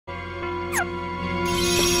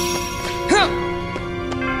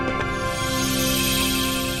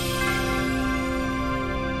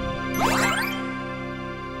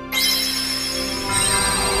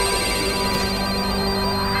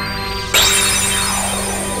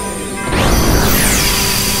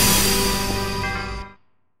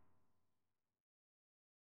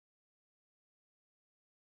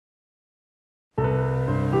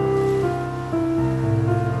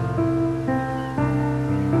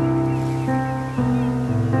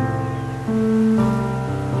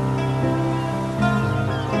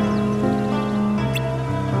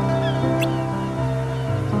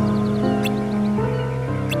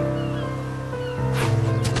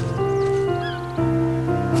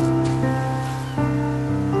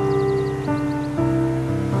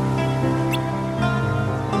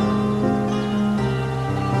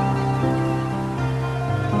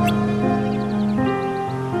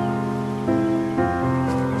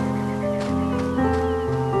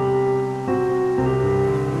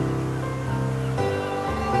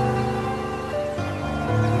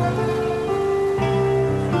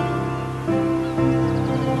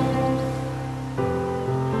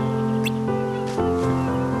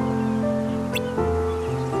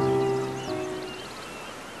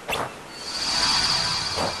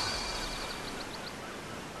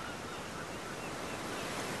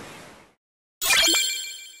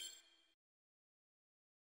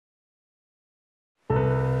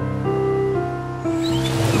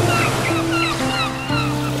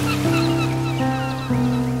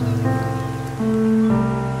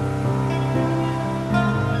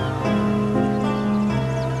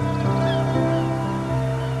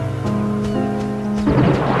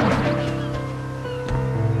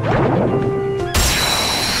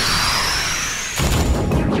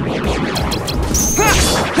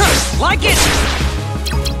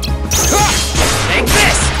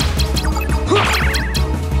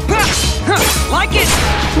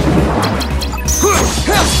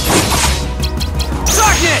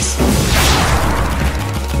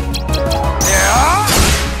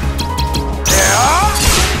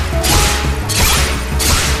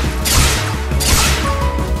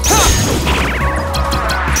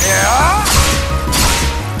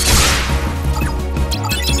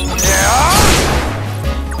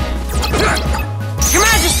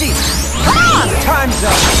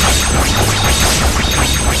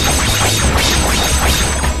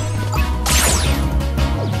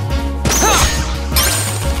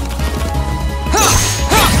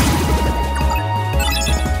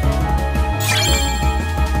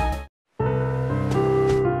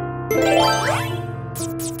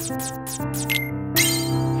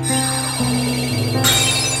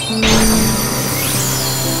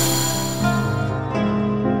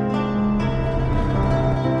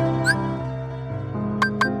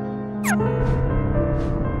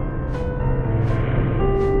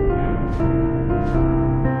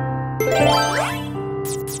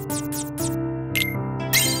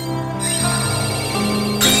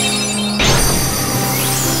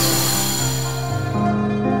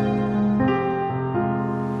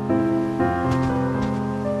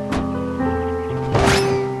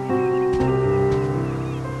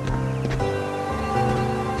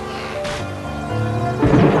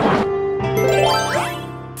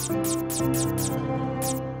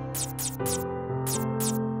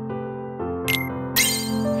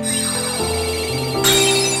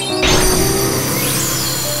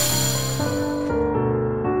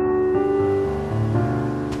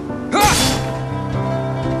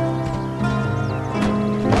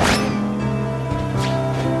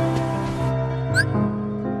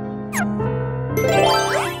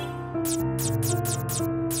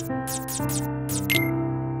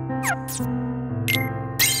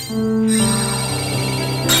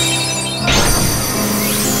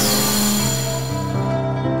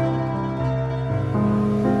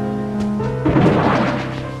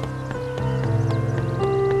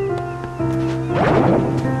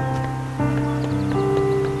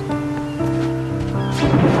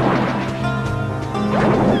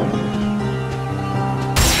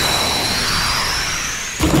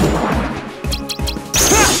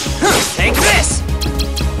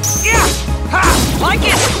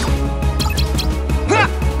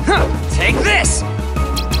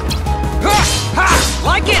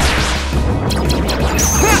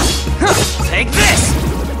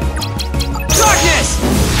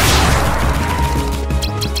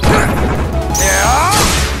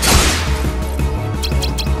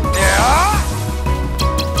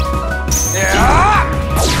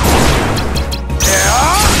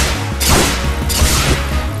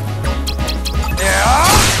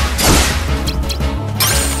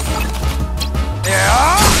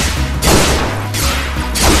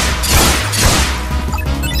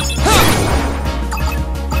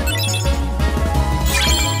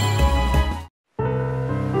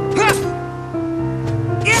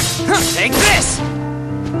Take this!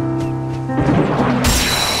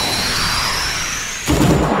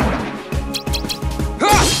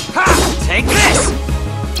 Take this!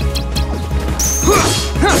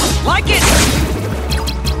 Like it!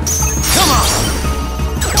 Come on!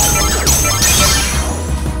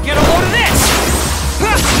 Get a load of this!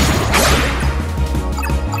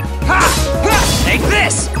 Take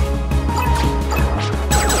this!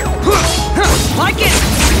 Like it!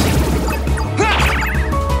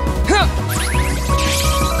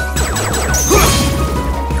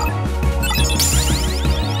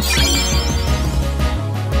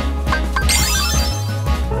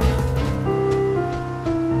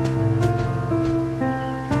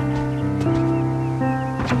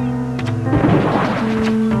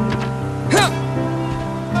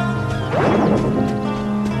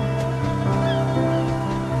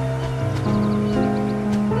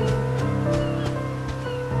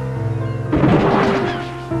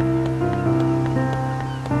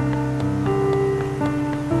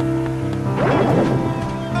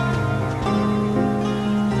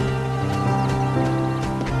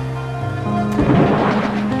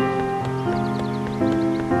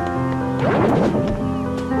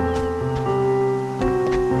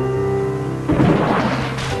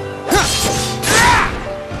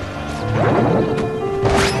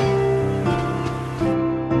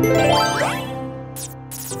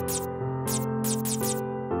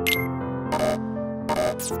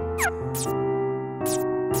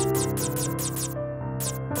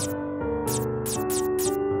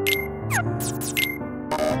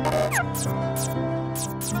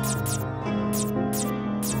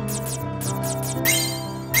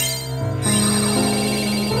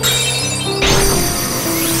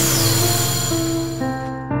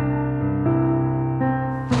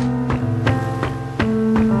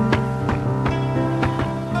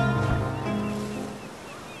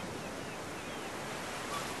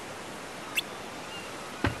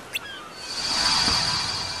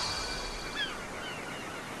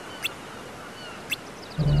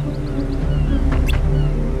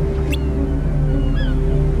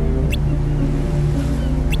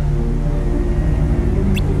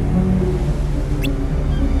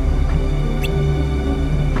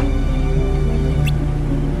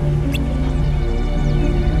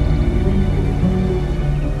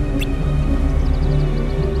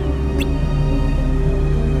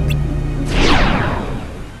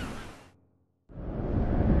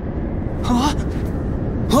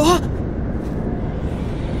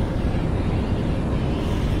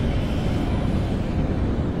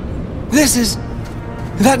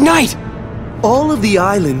 That night! All of the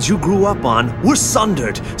islands you grew up on were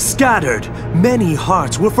sundered, scattered. Many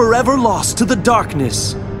hearts were forever lost to the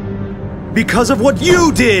darkness. Because of what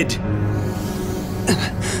you did!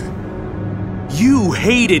 You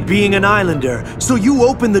hated being an islander, so you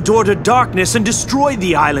opened the door to darkness and destroyed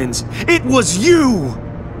the islands. It was you!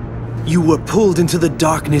 You were pulled into the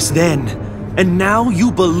darkness then, and now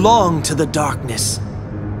you belong to the darkness.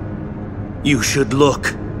 You should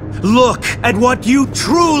look. Look at what you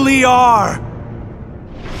truly are!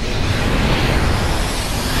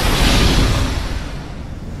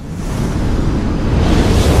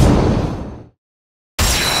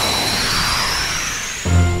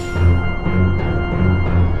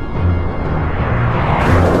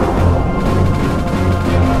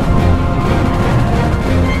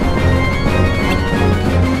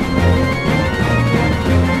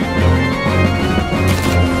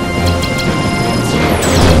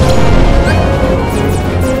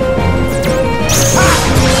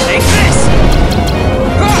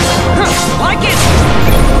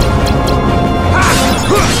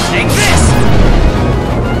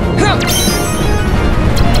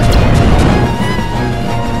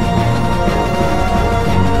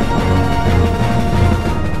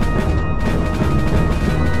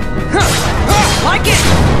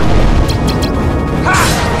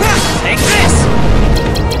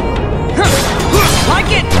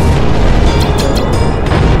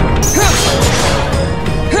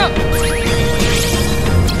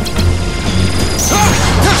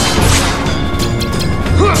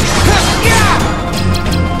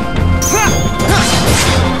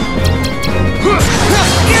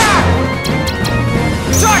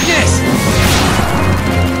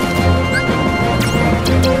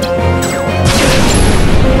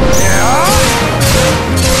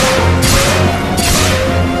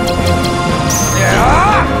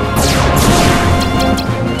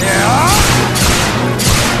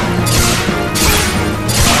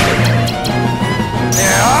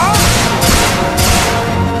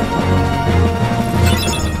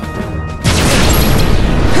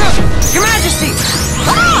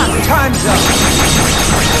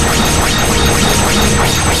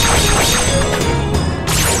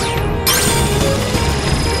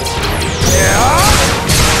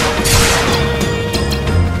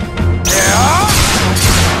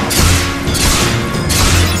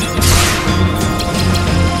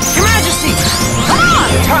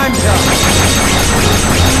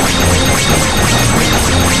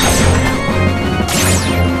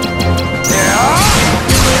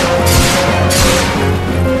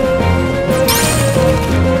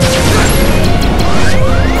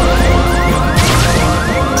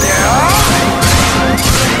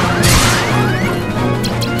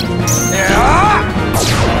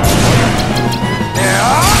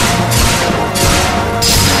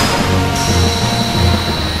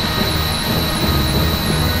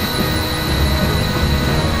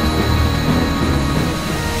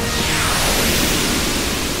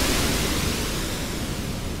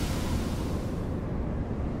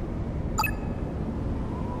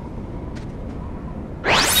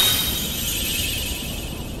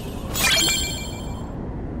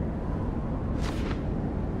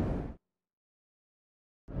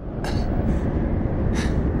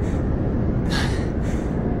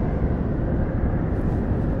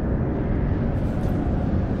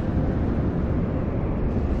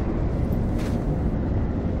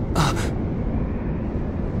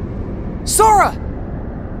 Sora!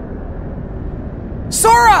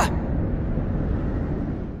 Sora!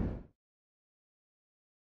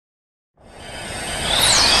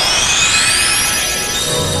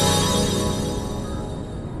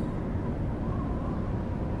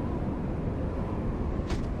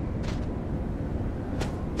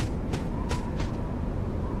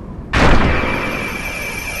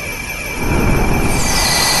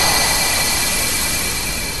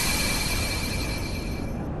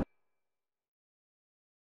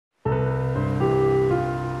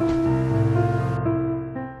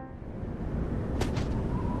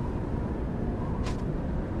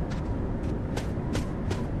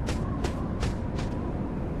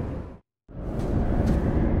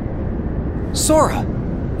 Sora,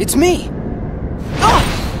 it's me! Ah!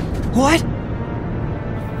 What?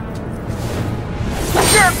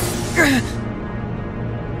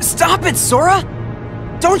 Stop it, Sora!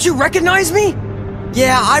 Don't you recognize me?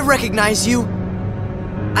 Yeah, I recognize you.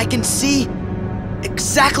 I can see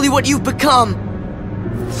exactly what you've become.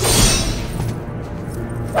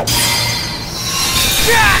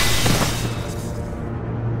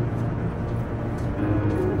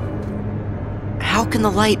 How can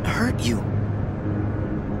the light hurt you?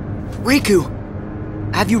 Riku,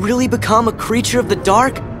 Have you really become a creature of the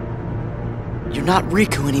dark? You're not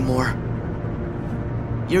Riku anymore.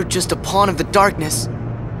 You're just a pawn of the darkness.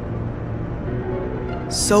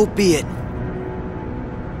 So be it.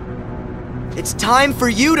 It's time for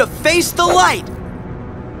you to face the light!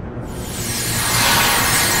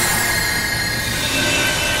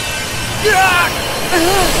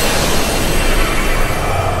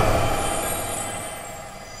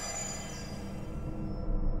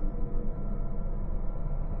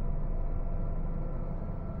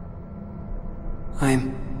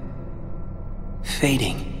 I'm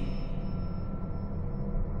fading.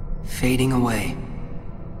 Fading away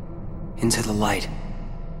into the light.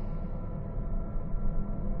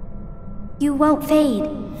 You won't fade.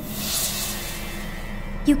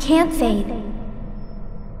 You can't fade.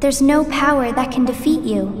 There's no power that can defeat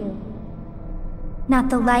you.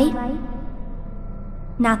 Not the light,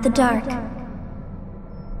 not the dark.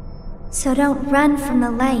 So don't run from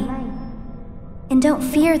the light, and don't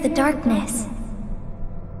fear the darkness,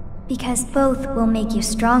 because both will make you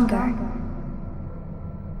stronger.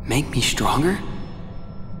 Make me stronger?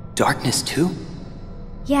 Darkness too?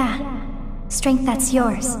 Yeah, strength that's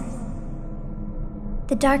yours.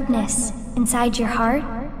 The darkness inside your heart,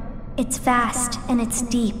 it's vast and it's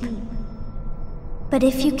deep. But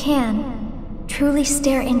if you can, truly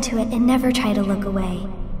stare into it and never try to look away,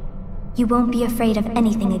 you won't be afraid of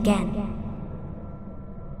anything again.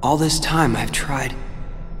 All this time I've tried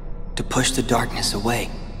to push the darkness away.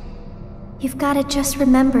 You've gotta just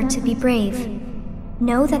remember to be brave.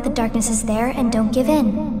 Know that the darkness is there and don't give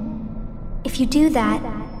in. If you do that,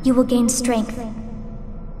 you will gain strength.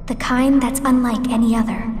 The kind that's unlike any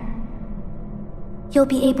other. You'll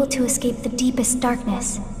be able to escape the deepest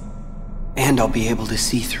darkness. And I'll be able to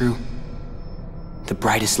see through the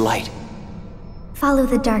brightest light. Follow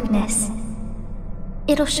the darkness.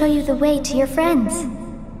 It'll show you the way to your friends.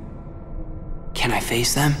 Can I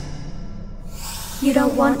face them? You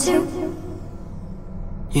don't want to?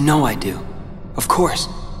 You know I do. Of course.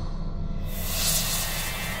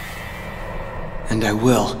 And I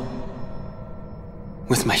will.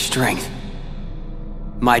 With my strength.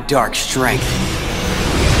 My dark strength.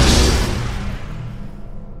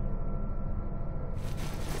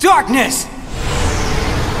 Darkness!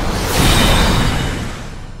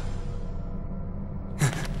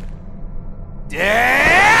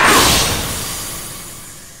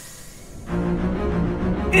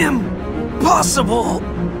 Impossible!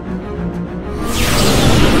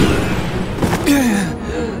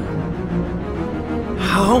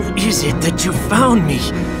 How is it that you found me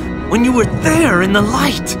when you were there in the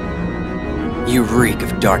light? You reek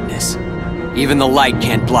of darkness. Even the light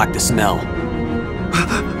can't block the smell.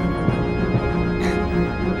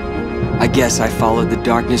 I guess I followed the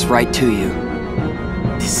darkness right to you.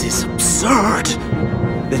 This is absurd.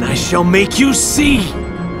 Then I shall make you see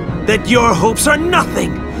that your hopes are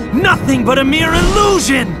nothing, nothing but a mere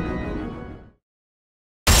illusion!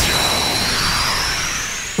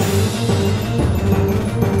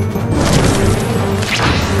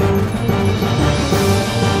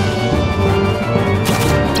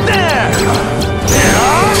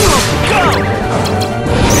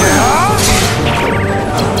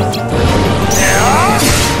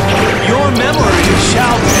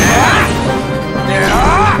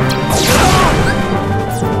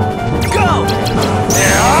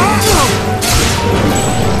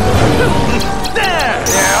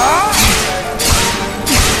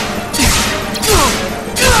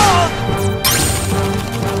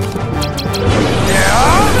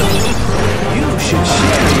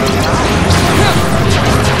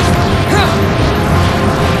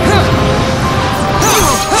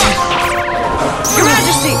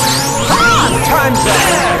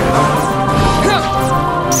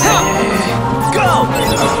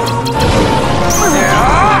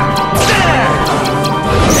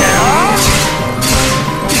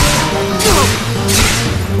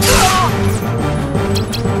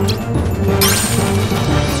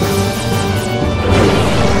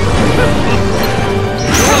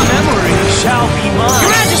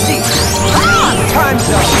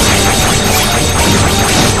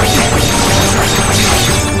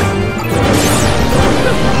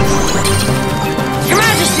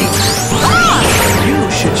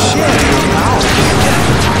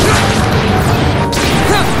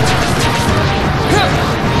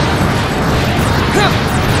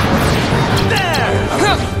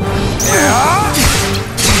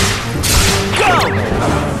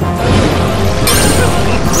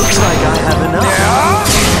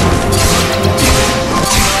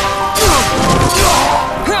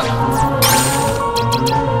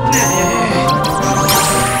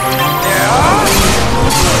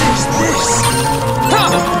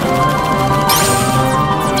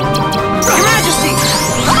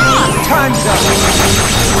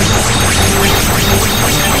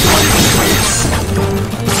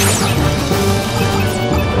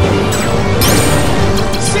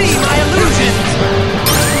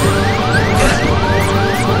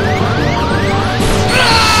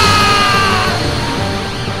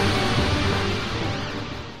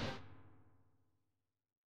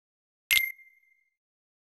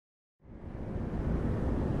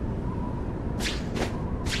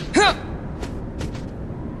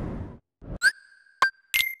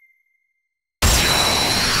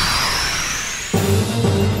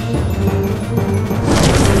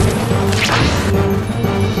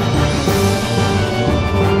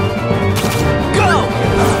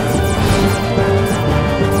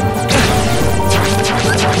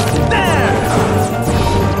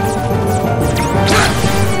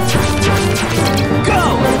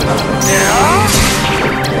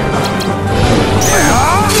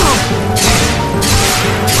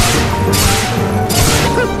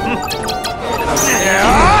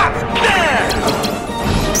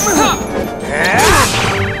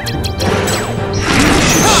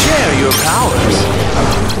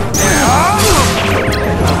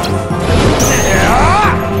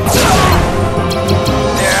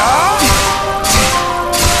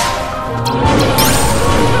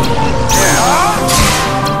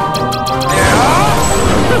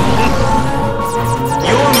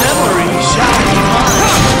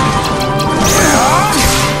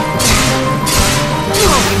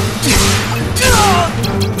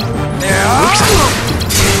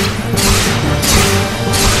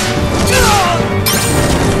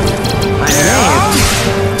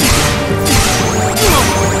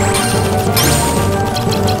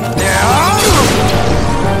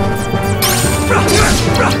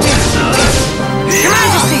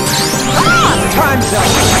 Time's up!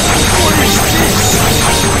 What is this?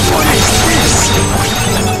 What is this?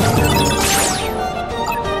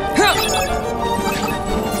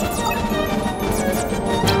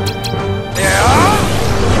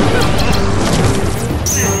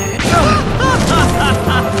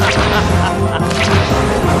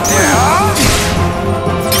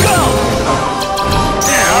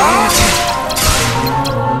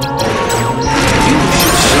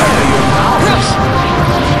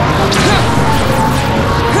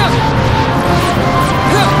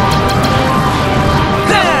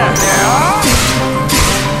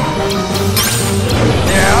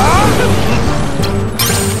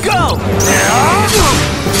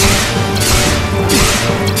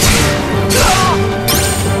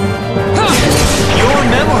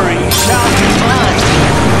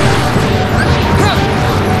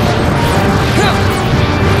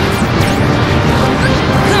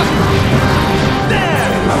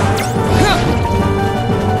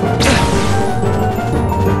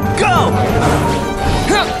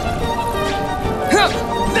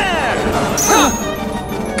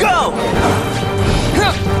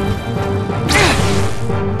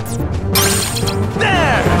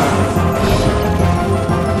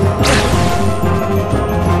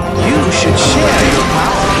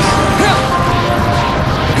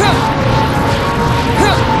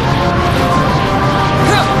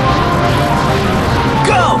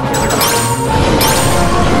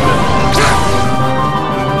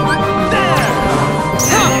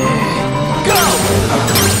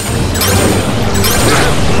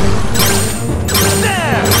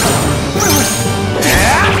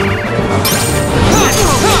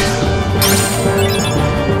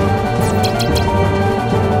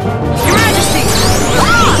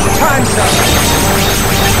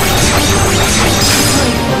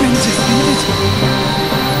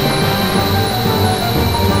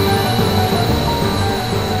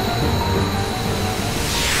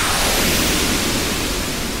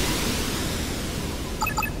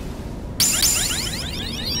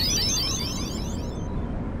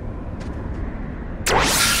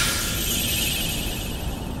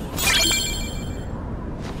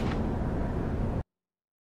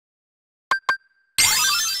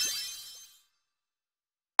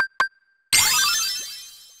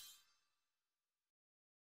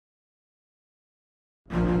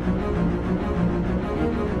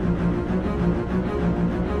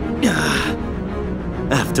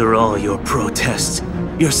 After all your protests,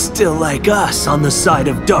 you're still like us on the side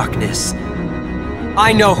of darkness.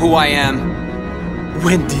 I know who I am.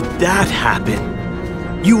 When did that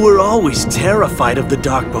happen? You were always terrified of the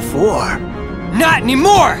dark before. Not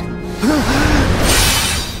anymore!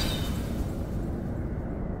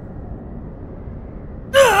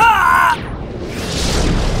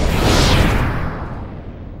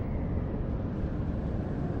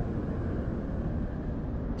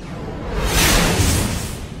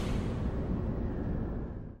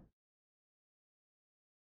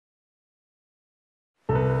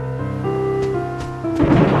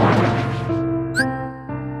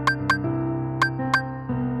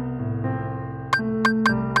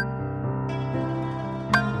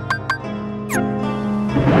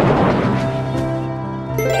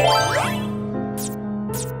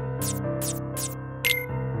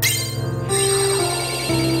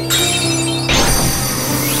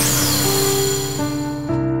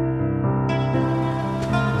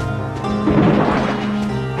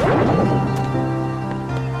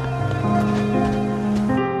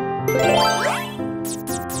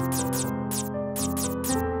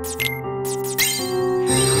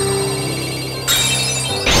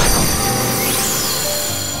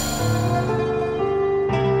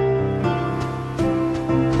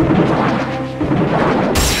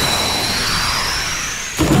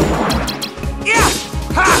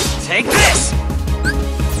 Take this!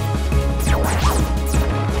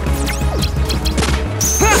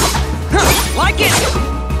 Like it!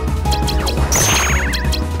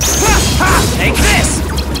 Take this!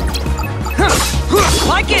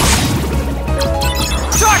 Like it!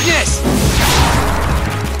 Darkness!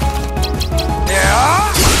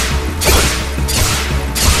 Yeah!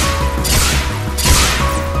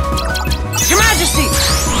 Your Majesty!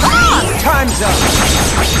 Time's up!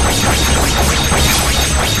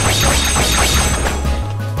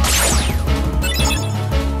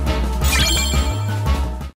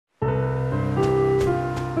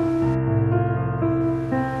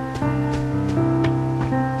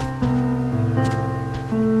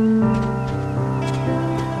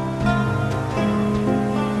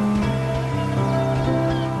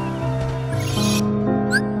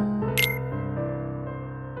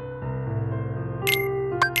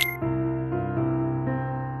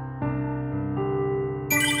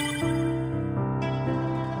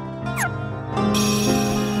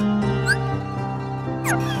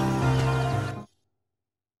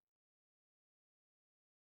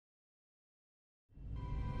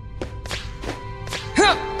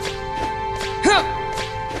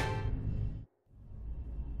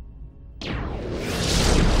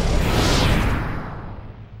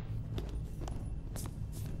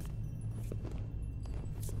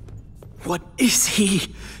 What is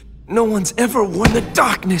he? No one's ever worn the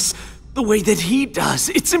darkness the way that he does.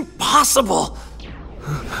 It's impossible.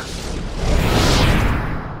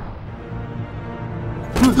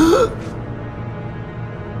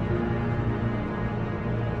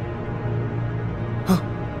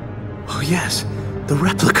 Oh yes, the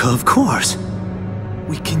replica, of course.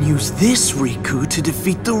 We can use this Riku to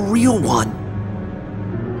defeat the real one.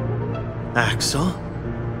 Axel?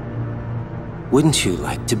 Wouldn't you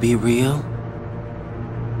like to be real?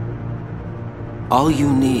 All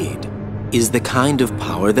you need is the kind of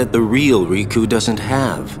power that the real Riku doesn't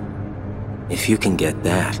have. If you can get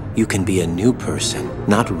that, you can be a new person,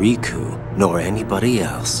 not Riku, nor anybody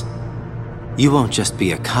else. You won't just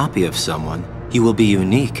be a copy of someone, you will be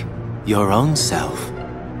unique, your own self.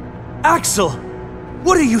 Axel!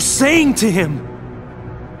 What are you saying to him?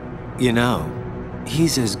 You know,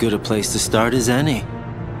 he's as good a place to start as any.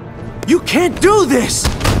 You can't do this!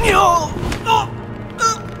 No!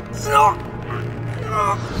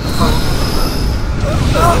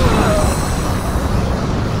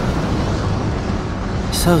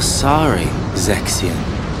 So sorry, Zexion.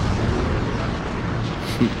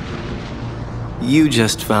 You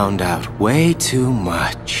just found out way too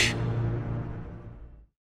much.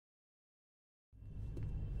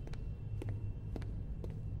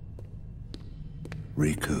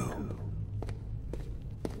 Riku.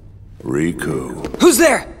 Riku. Who's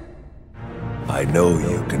there? I know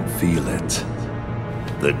you can feel it.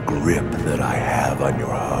 The grip that I have on your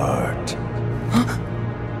heart. Huh?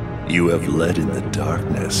 You have led in the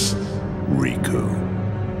darkness, Riku.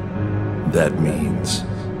 That means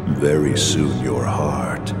very soon your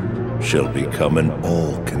heart shall become an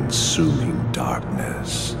all-consuming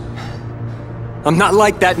darkness. I'm not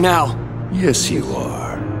like that now. Yes, you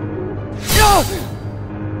are.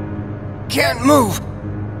 Can't move.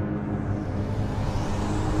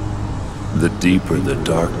 The deeper the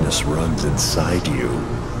darkness runs inside you,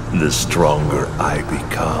 the stronger I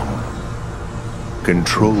become.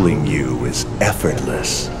 Controlling you is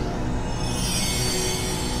effortless.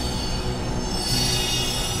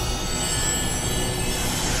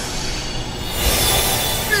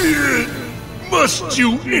 Must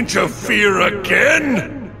you interfere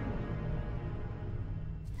again?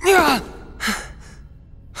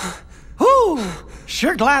 Ooh,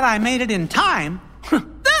 sure glad I made it in time.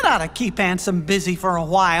 That ought to keep Ansem busy for a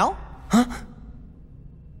while. Huh?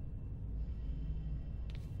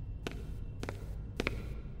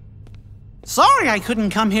 Sorry I couldn't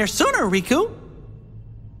come here sooner, Riku.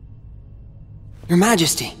 Your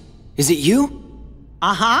Majesty, is it you?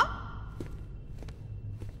 Uh-huh.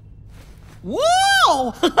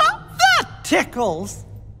 Whoa! That tickles!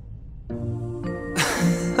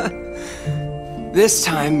 This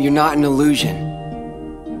time, you're not an illusion.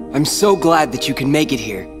 I'm so glad that you can make it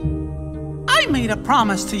here. I made a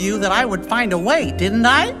promise to you that I would find a way, didn't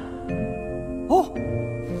I? Oh.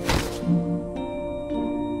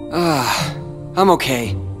 I'm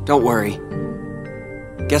okay. Don't worry.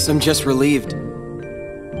 Guess I'm just relieved.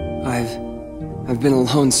 I've been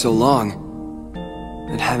alone so long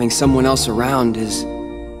that having someone else around is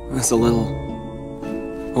a little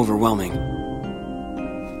overwhelming.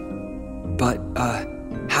 But,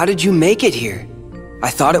 how did you make it here? I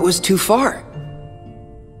thought it was too far.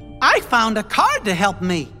 I found a card to help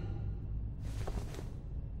me.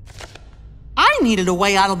 I needed a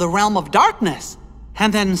way out of the realm of darkness,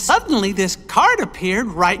 and then suddenly this card appeared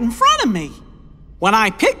right in front of me. When I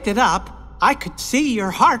picked it up, I could see your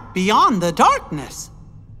heart beyond the darkness.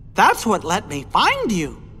 That's what let me find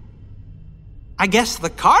you. I guess the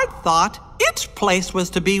card thought its place was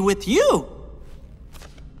to be with you.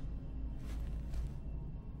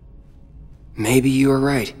 Maybe you were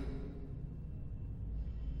right.